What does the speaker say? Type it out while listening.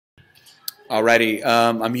Alrighty,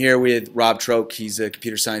 I'm here with Rob Troke. He's a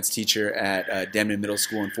computer science teacher at Denman Middle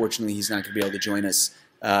School. Unfortunately, he's not going to be able to join us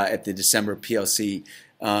at the December PLC.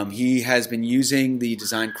 He has been using the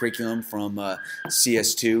design curriculum from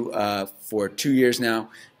CS2 for 2 years now.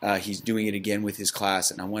 He's doing it again with his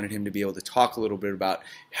class, and I wanted him to be able to talk a little bit about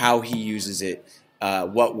how he uses it,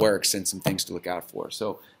 what works, and some things to look out for.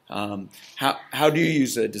 So how do you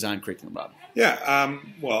use the design curriculum, Rob? Yeah,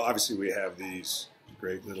 well, obviously we have these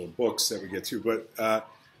great little books that we get to, but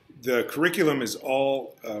the curriculum is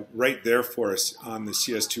all right there for us on the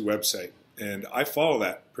CS2 website, and I follow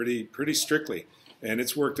that pretty strictly, and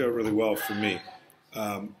it's worked out really well for me.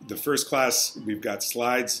 The first class, we've got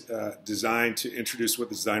slides designed to introduce what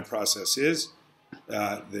the design process is.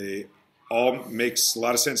 They all makes a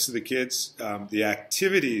lot of sense to the kids. The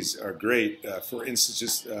activities are great. For instance,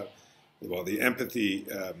 just well, the empathy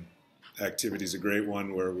activity is a great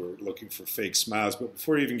one where we're looking for fake smiles. But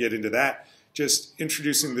before you even get into that, just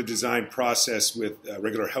introducing the design process with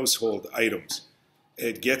regular household items.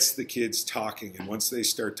 It gets the kids talking, and once they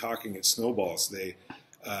start talking, it snowballs. It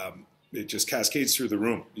just cascades through the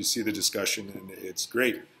room. You see the discussion, and it's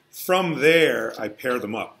great. From there, I pair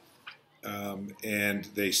them up, and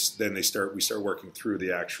we start working through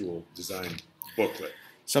the actual design booklet.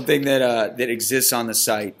 Something that exists on the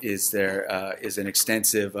site is is an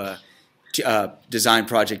extensive design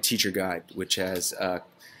project teacher guide, which has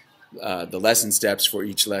the lesson steps for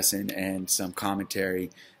each lesson and some commentary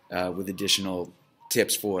with additional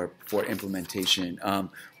tips for implementation.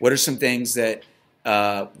 What are some things that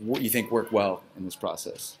you think work well in this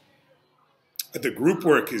process? The group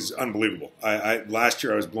work is unbelievable. Last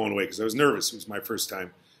year I was blown away because I was nervous. It was my first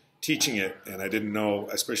time teaching it, and I didn't know,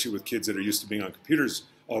 especially with kids that are used to being on computers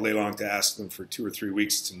all day long, to ask them for 2 or 3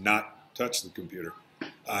 weeks to not touch the computer.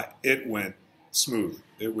 It went smooth.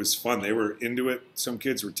 It was fun. They were into it. Some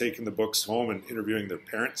kids were taking the books home and interviewing their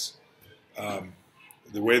parents.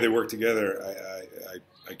 The way they work together,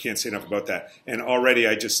 I can't say enough about that. And already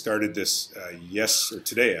I just started this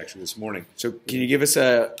today, actually, this morning. So can you give us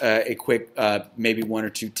a quick, maybe 1 or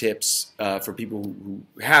 2 tips for people who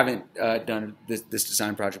haven't done this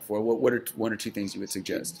design project before? What are 1 or 2 things you would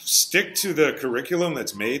suggest? Stick to the curriculum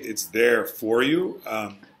that's made. It's there for you.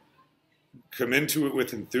 Come into it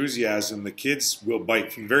with enthusiasm. The kids will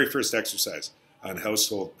bite from the very first exercise on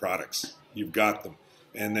household products. You've got them.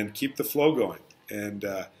 And then keep the flow going. And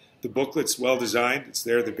the booklet's well designed. It's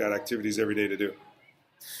there. They've got activities every day to do.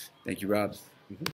 Thank you, Rob.